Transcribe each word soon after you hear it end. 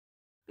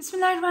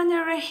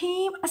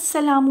Bismillahirrahmanirrahim.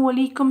 Assalamu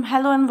alaikum.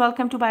 Hello and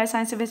welcome to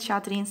Bioscience with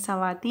Shatrin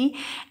Sawati.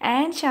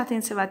 And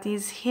Shatrin Sawati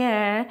is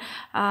here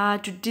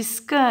to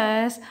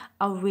discuss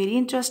a very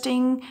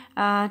interesting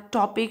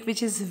topic,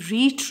 which is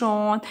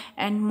Retron.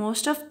 And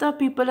most of the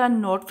people are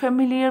not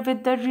familiar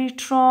with the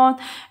Retron.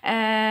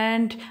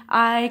 And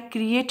I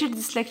created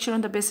this lecture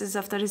on the basis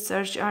of the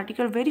research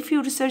article. Very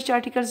few research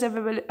articles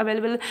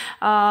available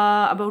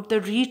about the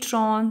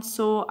Retron.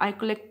 So I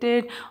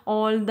collected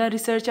all the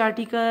research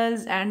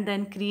articles and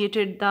then created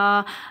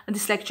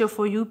this lecture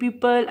for you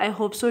people. I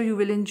hope so you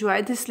will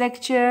enjoy this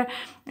lecture,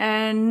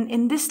 and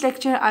in this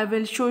lecture I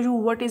will show you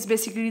what is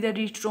basically the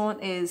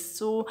Retron is.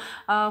 So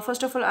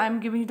first of all, I am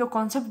giving you the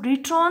concept.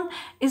 Retron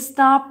is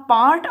the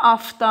part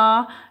of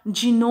the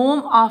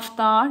genome of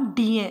the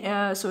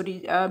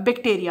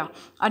bacteria,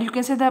 or you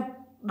can say the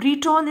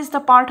Retron is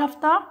the part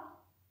of the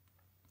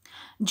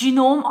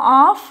genome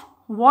of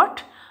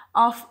what?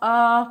 Of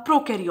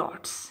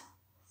prokaryotes.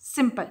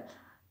 Simple.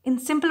 In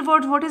simple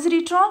words, what is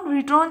Retron?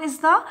 Retron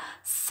is the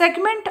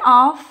segment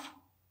of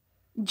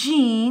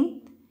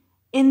gene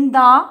in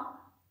the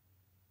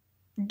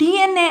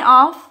DNA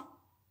of,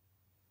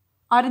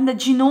 or in the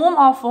genome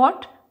of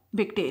what?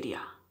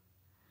 Bacteria,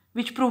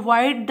 which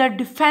provide the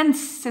defense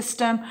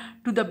system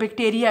to the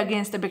bacteria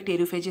against the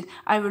bacteriophages.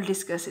 I will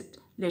discuss it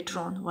later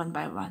on one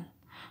by one.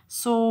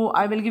 So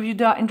I will give you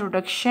the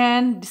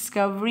introduction,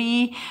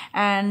 discovery,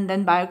 and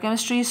then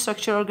biochemistry,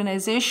 structure,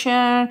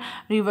 organization,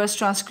 reverse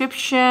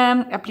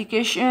transcription,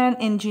 application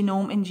in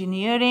genome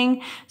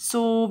engineering.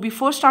 So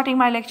before starting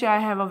my lecture, I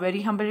have a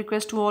very humble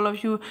request to all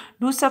of you.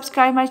 Do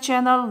subscribe my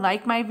channel,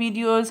 like my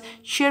videos,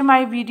 share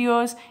my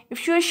videos.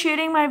 If you are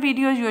sharing my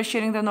videos, you are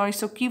sharing the knowledge.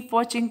 So keep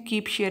watching,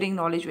 keep sharing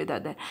knowledge with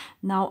others.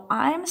 Now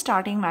I am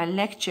starting my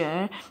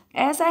lecture.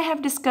 As I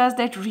have discussed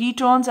that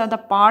Retrons are the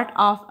part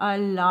of a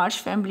large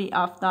family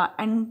of the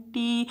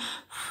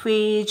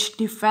anti-phage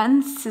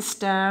defense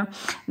system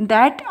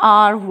that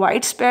are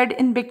widespread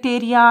in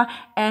bacteria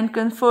and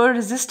confer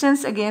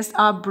resistance against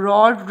a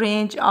broad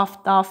range of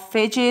the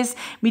phages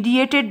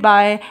mediated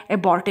by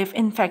abortive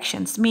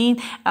infections.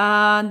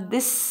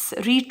 This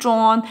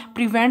Retron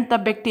prevent the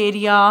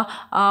bacteria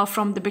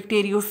from the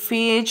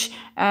bacteriophage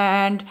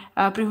and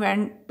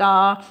prevent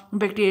the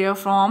bacteria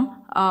from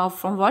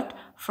what?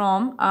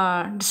 From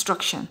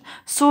destruction.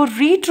 So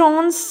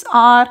Retrons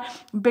are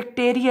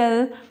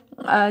bacterial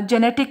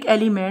genetic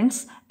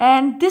elements,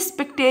 and this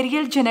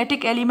bacterial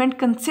genetic element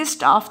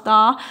consists of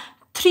the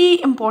three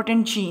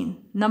important genes.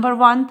 Number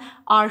one,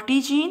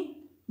 RT gene,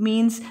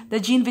 means the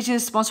gene which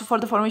is responsible for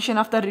the formation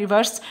of the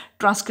reverse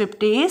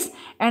transcriptase,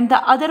 and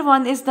the other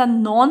one is the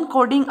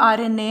non-coding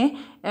RNA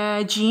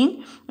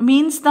gene,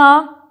 means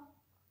the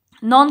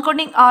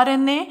non-coding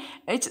RNA.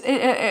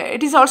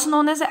 It is also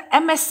known as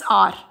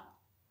MSR.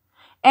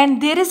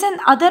 And there is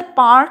another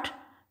part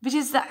which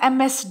is the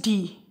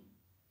MSD.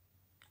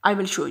 I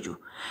will show you.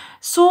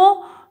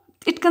 So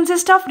it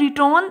consists of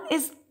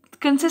this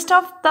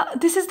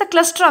is the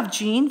cluster of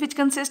gene which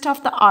consists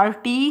of the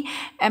RT,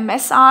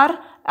 MSR,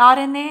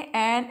 RNA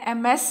and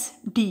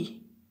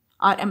MSD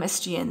or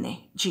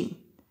msDNA gene.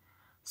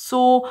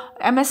 So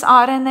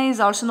msRNA is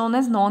also known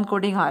as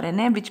non-coding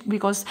RNA,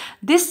 because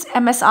this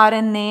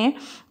msRNA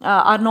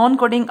or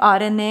non-coding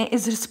RNA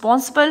is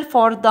responsible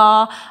for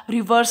the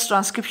reverse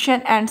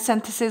transcription and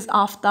synthesis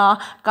of the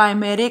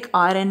chimeric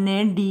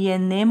RNA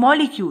DNA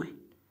molecule.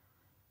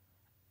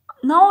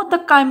 Now the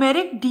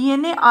chimeric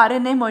DNA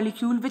RNA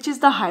molecule, which is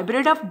the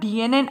hybrid of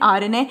DNA and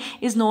RNA,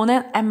 is known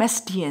as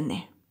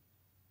msDNA.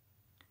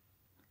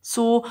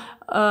 So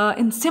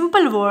in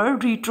simple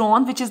word,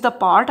 Retron, which is the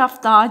part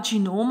of the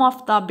genome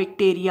of the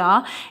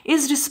bacteria,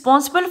 is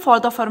responsible for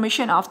the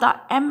formation of the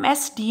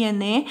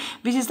msDNA,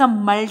 which is the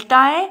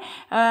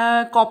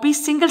multi-copy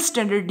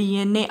single-stranded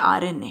DNA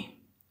RNA.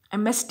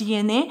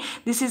 msDNA,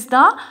 this is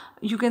the,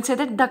 you can say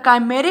that, the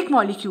chimeric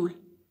molecule,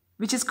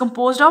 which is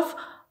composed of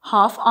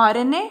half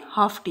RNA,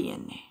 half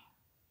DNA.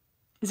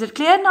 Is it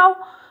clear now?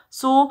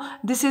 So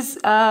this is,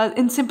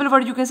 in simple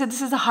word, you can say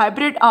this is a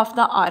hybrid of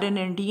the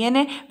RNA and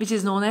DNA, which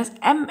is known as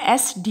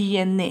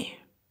msDNA.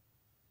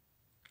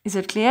 Is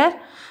it clear?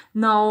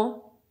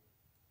 Now,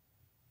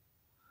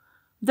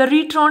 the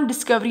Retron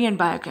discovery and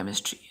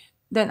biochemistry.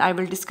 Then I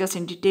will discuss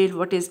in detail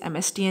what is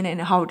MSDNA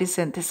and how it is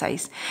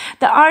synthesized.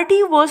 The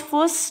RT was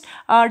first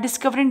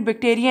discovered in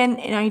bacteria in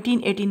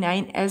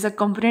 1989 as a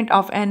component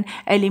of an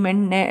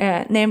element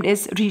named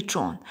as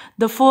Retron,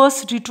 the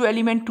first retro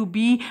element to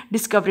be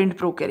discovered in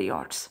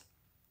prokaryotes.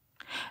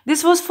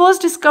 This was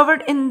first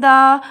discovered in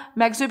the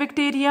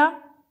myxobacteria,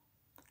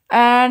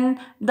 and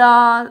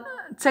the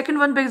second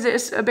one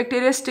is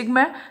bacteria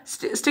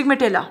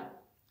stigmatella,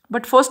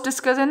 but first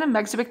discovered in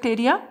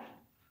myxobacteria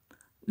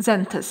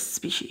xanthus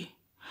species.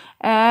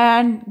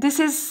 And this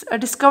is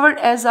discovered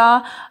as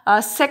a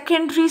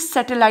secondary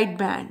satellite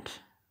band.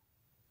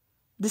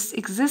 This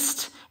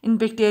exists in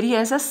bacteria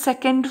as a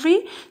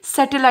secondary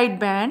satellite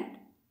band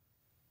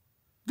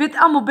with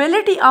a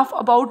mobility of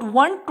about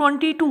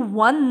 120 to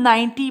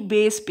 190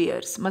 base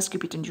pairs. Must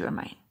keep it in your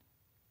mind.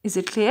 Is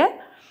it clear?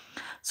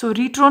 So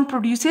Retron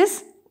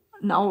produces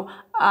Now,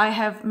 I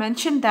have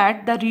mentioned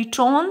that the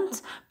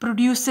Retrons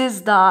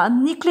produces the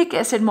nucleic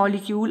acid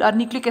molecule or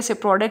nucleic acid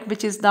product,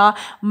 which is the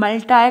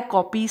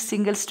multi-copy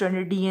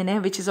single-stranded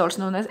DNA, which is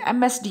also known as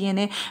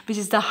MSDNA, which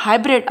is the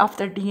hybrid of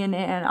the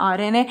DNA and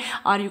RNA,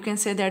 or you can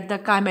say that the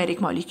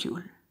chimeric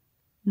molecule.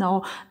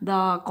 Now,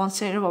 the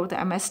concept about the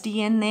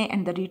MSDNA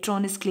and the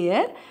Retron is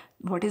clear.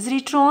 What is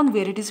Retron?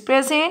 Where it is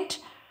present?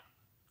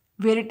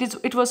 Where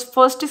it was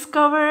first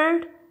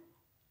discovered?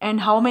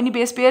 And how many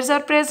base pairs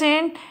are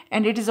present,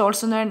 and it is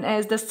also known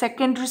as the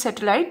secondary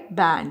satellite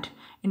band,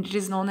 and it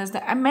is known as the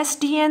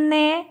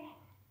MSDNA.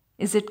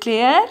 Is it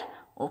clear?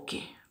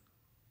 Okay.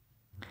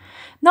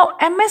 Now,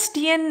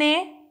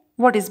 MSDNA,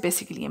 what is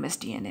basically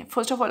MSDNA?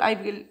 First of all, I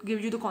will give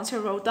you the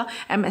concept about the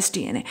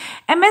MSDNA.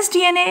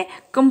 MSDNA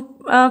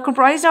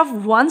comprised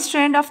of one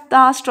strand of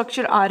the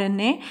structure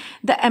RNA,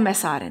 the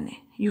msRNA.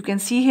 You can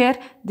see here,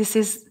 this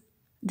is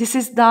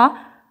the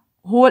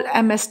whole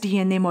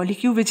MSDNA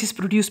molecule which is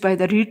produced by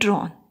the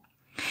Retron.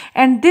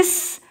 And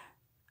this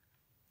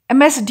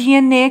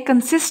MSDNA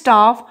consists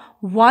of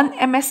one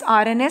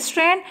msRNA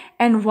strand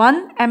and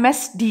one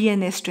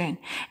msDNA strand.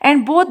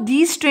 And both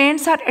these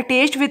strands are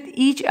attached with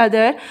each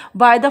other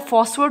by the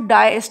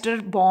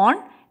phosphodiester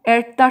bond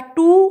at the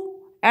 2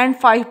 and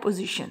 5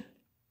 position.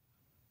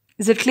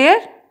 Is it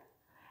clear?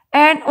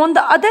 And on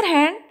the other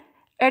hand,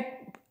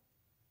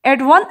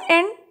 at one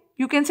end,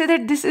 you can say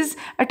that this is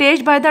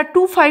attached by the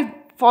 2,5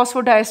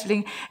 phosphodiester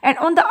link, and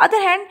on the other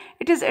hand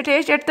it is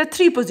attached at the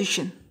 3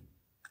 position.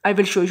 I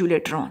will show you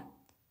later on.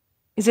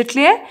 Is it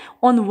clear?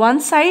 On one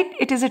side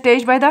it is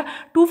attached by the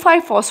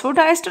 2,5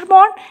 phosphodiester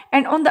bond,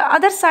 and on the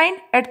other side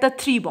at the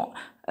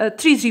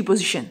 3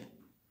 position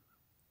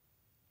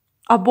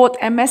of both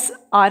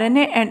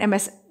msRNA and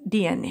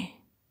msDNA.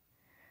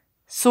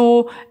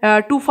 So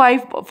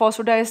 2,5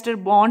 phosphodiester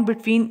bond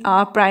between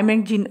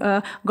primary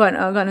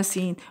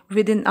guanosine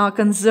within a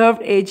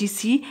conserved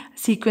AGC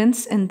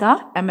sequence in the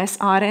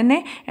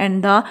msRNA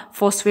and the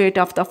phosphate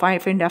of the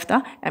 5' end of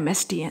the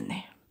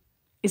msDNA.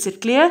 Is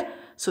it clear?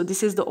 So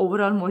this is the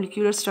overall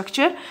molecular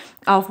structure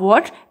of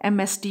what?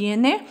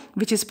 MSDNA,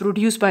 which is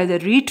produced by the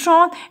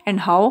Retron,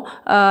 and how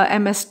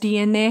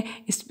MSDNA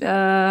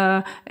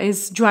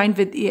is joined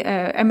with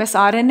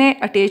msRNA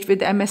attached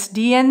with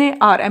MSDNA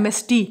or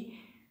MSD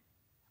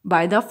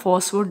by the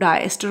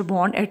phosphodiester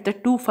bond at the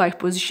 2,5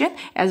 position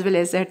as well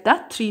as at the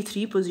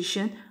 3,3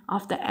 position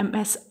of the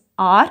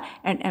MSR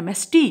and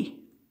MSD.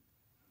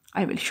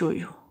 I will show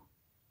you.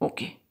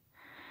 Okay.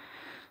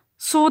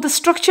 So the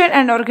structure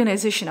and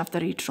organization of the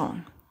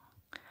Retron.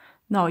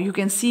 Now you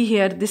can see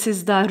here, this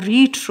is the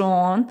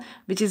Retron,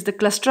 which is the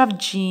cluster of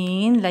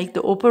gene like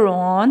the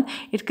operon.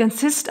 It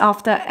consists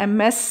of the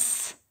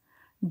MSDNA,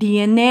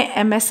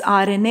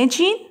 msRNA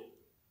gene,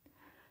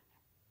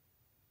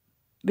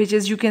 which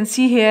is, you can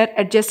see here,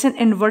 adjacent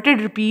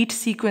inverted repeat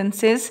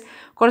sequences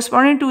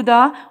corresponding to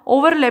the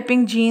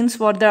overlapping genes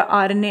for the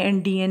RNA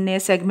and DNA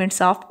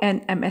segments of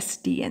an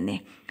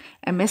MSDNA.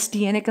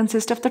 MSDNA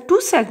consists of the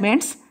 2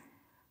 segments.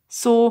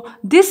 So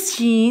this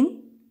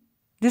gene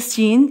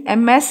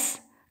MS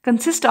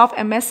consists of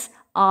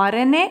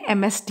msRNA,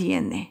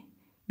 msDNA,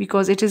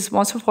 because it is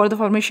responsible for the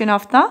formation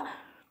of the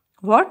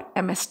what?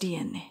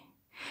 MSDNA.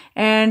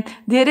 And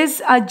there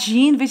is a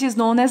gene which is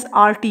known as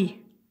RT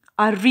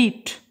or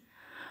RET.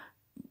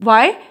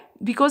 Why?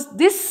 Because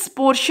this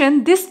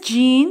portion, this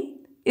gene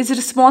is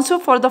responsible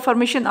for the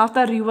formation of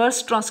the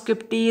reverse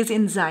transcriptase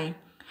enzyme,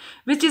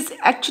 which is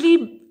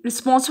actually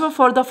responsible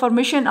for the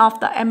formation of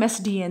the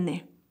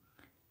MSDNA.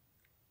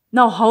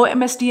 Now, how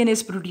MSDNA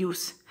is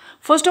produced?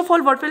 First of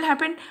all, what will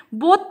happen?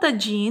 Both the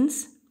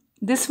genes,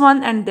 this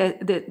one and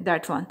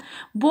that one,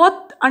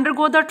 both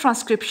undergo the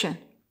transcription.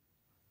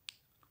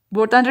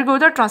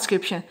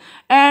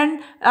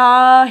 And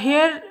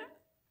here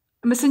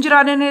messenger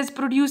RNA is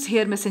produced,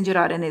 here messenger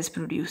RNA is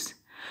produced.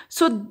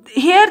 So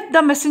here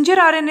the messenger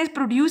RNA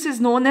produced is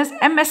known as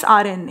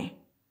msRNA.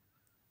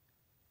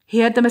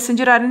 Here the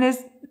messenger RNA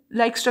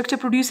like structure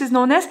produced is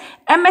known as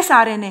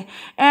msRNA.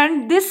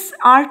 And this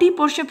RT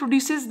portion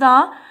produces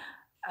the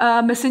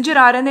messenger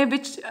RNA,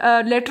 which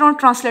later on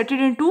translated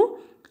into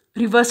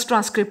reverse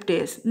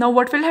transcriptase. Now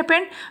what will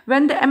happen?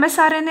 When the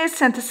msRNA is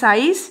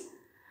synthesized,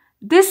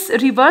 this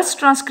reverse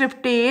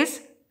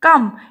transcriptase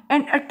come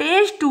and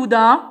attach to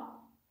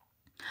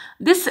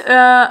this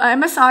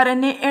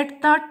msRNA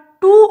at the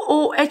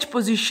 2OH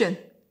position,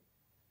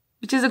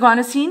 which is a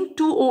guanosine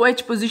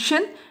 2OH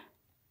position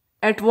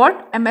at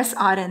what?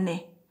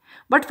 msRNA.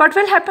 But what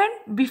will happen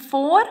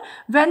before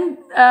the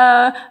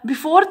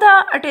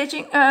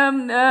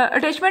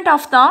attachment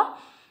of the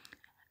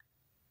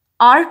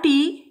RT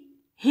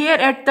here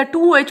at the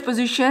 2OH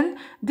position,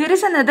 there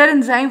is another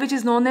enzyme which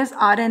is known as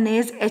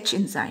RNase H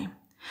enzyme.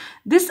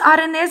 This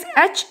RNase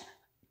H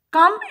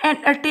come and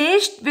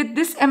attached with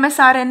this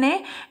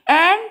msRNA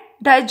and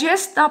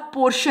digest the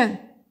portion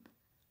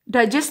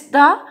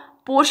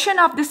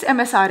of this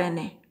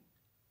msRNA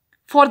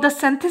for the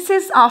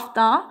synthesis of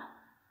the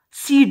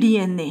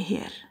cDNA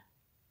here.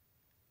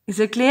 Is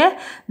it clear?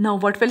 Now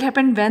what will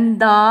happen when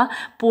the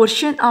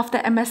portion of the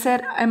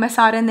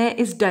msRNA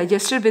is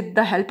digested with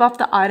the help of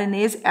the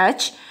RNase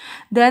H?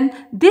 Then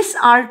this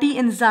RT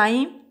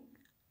enzyme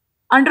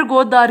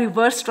undergo the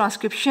reverse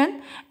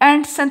transcription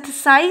and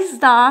synthesize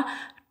the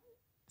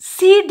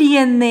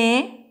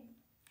cDNA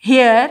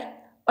here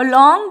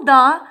along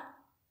the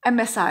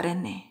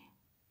msRNA.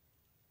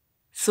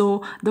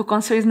 So the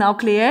concept is now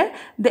clear.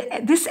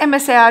 This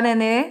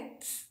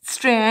msRNA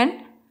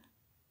strand,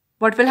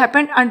 what will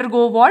happen?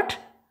 Undergo what?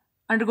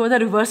 Undergo the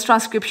reverse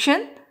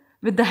transcription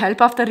with the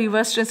help of the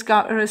reverse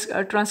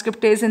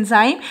transcriptase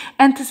enzyme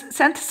and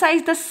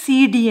synthesize the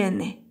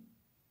cDNA.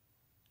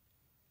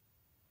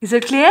 Is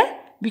it clear?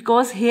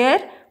 Because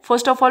here,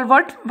 first of all,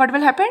 what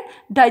will happen?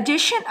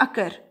 Digestion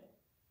occur.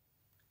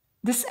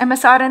 This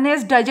msRNA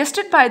is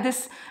digested by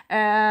this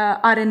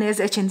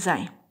RNase H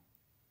enzyme.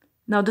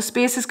 Now the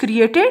space is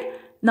created.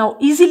 Now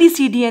easily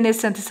cDNA is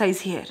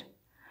synthesized here.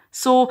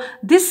 So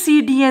this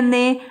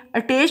cDNA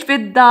attached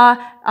with the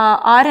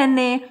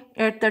RNA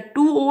at the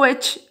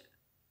 2OH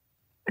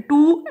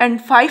 2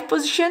 and 5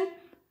 position,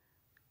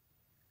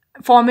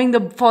 forming the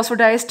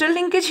phosphodiester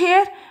linkage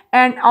here,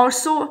 and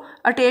also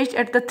attached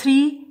at the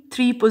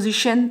 3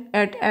 position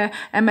at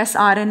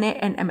msRNA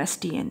and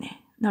msDNA.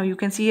 Now you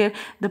can see here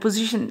the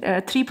position,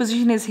 3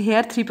 position is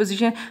here, 3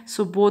 position,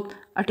 so both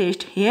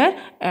attached here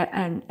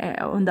and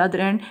on the other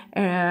end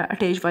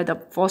attached by the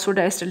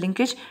phosphodiester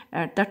linkage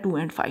at the 2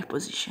 and 5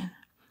 position.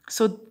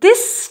 So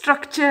this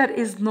structure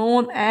is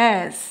known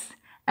as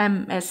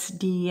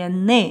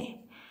MSDNA.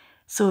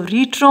 So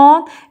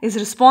Retron is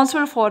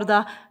responsible for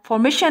the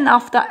formation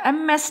of the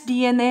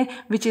MSDNA,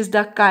 which is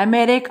the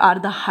chimeric or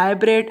the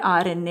hybrid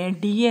RNA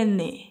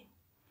DNA,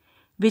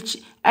 which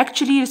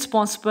actually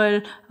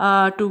responsible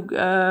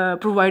to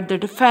provide the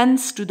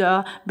defense to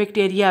the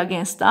bacteria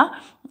against the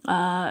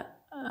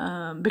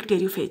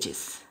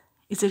bacteriophages.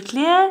 Is it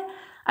clear?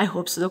 I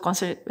hope so. The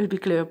concept will be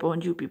clear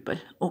upon you people.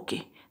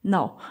 Okay.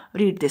 Now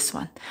read this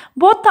one.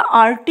 Both the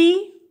RT,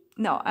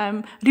 now I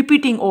am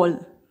repeating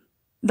all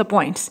the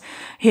points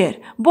here.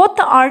 Both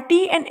the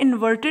RT and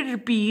inverted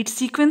repeat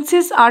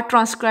sequences are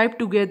transcribed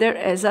together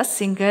as a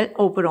single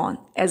operon,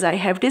 as I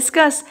have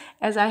discussed,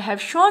 as I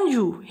have shown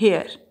you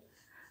here.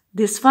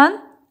 This one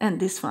and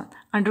this one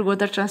undergo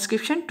the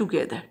transcription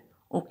together.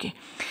 Okay.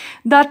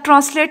 The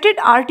translated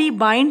RT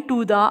bind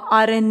to the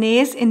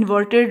RNA's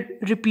inverted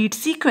repeat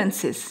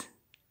sequences.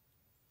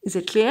 Is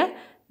it clear?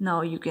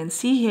 Now you can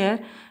see here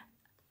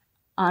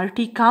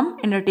RT come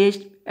and attach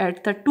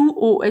at the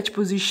 2OH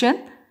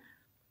position.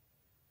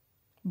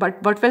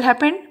 But what will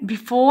happen?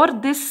 Before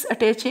this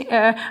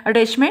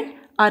attachment,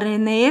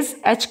 RNase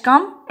H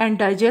come and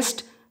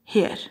digest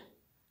here.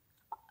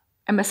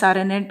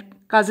 msRNA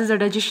causes a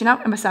digestion of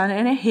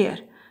msRNA here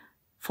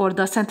for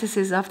the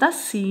synthesis of the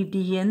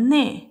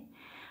cDNA.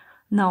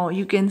 Now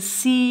you can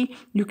see,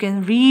 you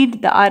can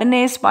read the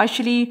RNA is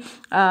partially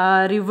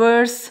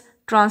reverse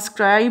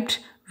transcribed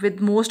with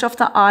most of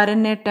the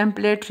RNA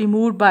template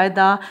removed by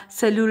the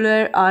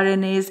cellular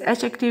RNase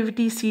H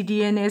activity.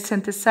 cDNA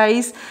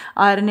synthesized,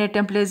 RNA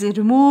template is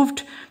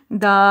removed.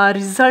 The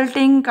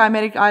resulting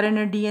chimeric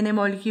RNA DNA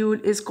molecule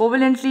is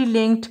covalently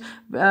linked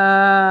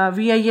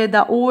via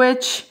the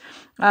OH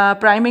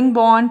priming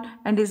bond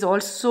and is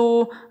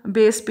also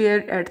base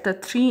paired at the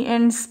 3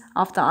 ends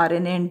of the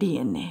RNA and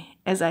DNA.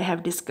 As I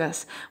have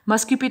discussed,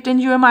 must keep it in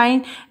your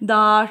mind,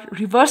 the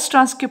reverse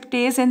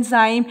transcriptase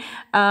enzyme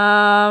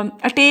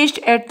attached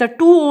at the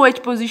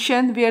 2OH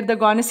position where the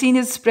guanosine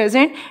is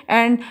present,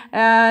 and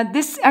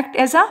this act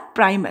as a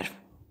primer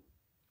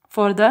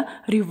for the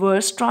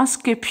reverse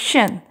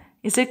transcription.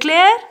 Is it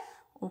clear?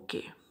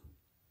 Okay.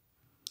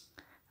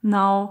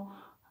 Now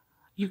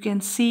you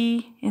can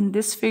see in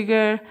this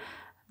figure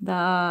the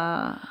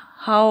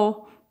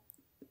how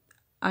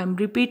I'm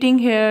repeating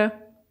here.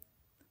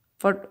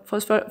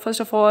 First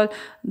of all,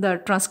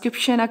 the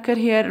transcription occur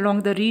here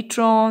along the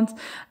retrons.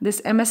 This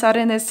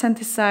msRNA is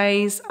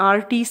synthesized,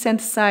 RT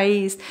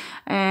synthesized,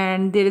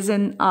 and there is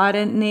an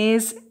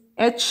RNase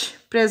H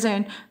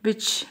present,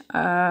 which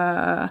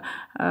what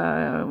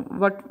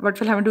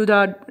will happen to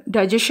the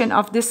digestion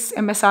of this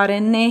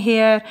msRNA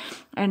here,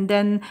 and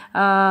then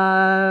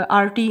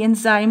RT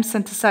enzyme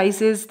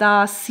synthesizes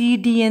the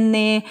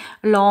cDNA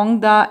along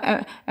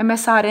the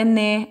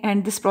msRNA,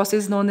 and this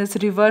process is known as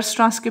reverse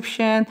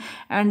transcription.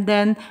 And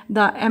then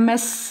the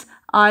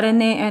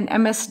msRNA and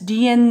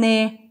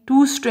msDNA,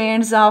 two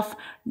strands of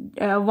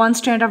one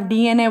strand of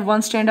DNA,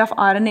 one strand of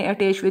RNA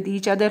attached with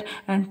each other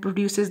and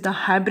produces the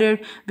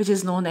hybrid, which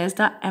is known as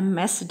the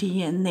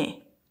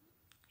msDNA.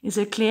 Is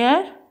it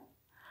clear?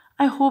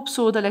 I hope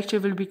so. The lecture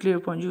will be clear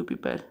upon you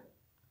people.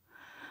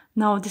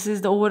 Now this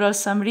is the overall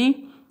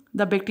summary.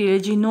 The bacterial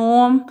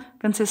genome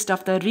consists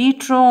of the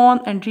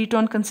retron, and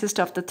retron consists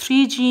of the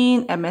 3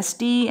 gene,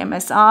 MSD,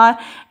 MSR,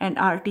 and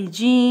RT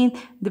gene,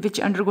 which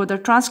undergo the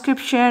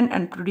transcription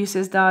and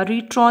produces the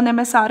retron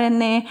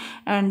msRNA,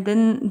 and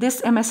then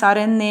this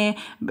msRNA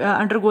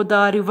undergo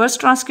the reverse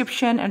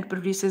transcription and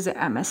produces the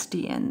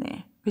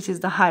msDNA, which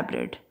is the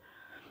hybrid.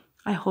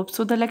 I hope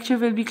so the lecture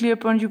will be clear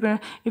upon you.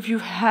 If you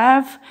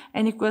have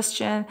any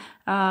question,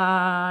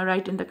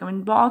 write in the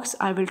comment box.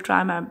 I will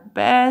try my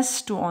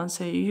best to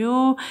answer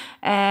you.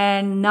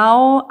 And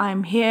now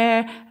I'm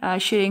here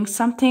sharing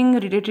something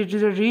related to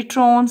the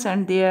retrons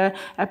and their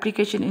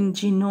application in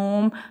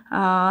genome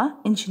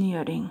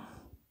engineering.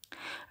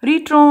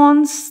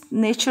 Retrons'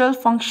 natural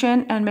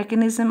function and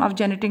mechanism of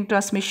genetic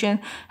transmission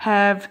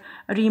have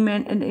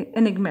remained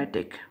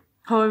enigmatic.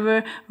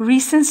 However,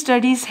 recent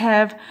studies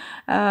have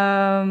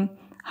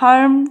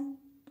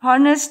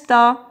harnessed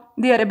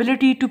their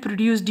ability to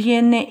produce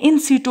DNA in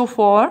situ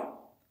for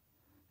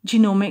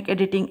genomic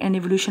editing and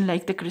evolution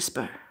like the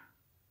CRISPR.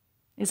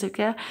 Is it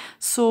clear?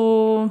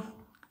 So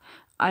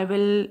I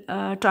will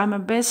try my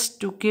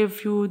best to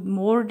give you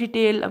more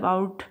detail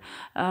about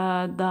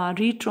the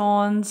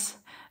retrons.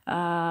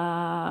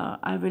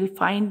 I will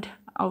find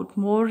out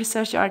more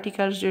research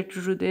articles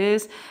related to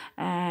this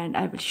and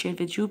I will share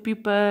with you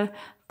people.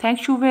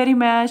 Thank you very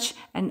much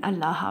and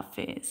Allah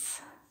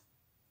Hafiz.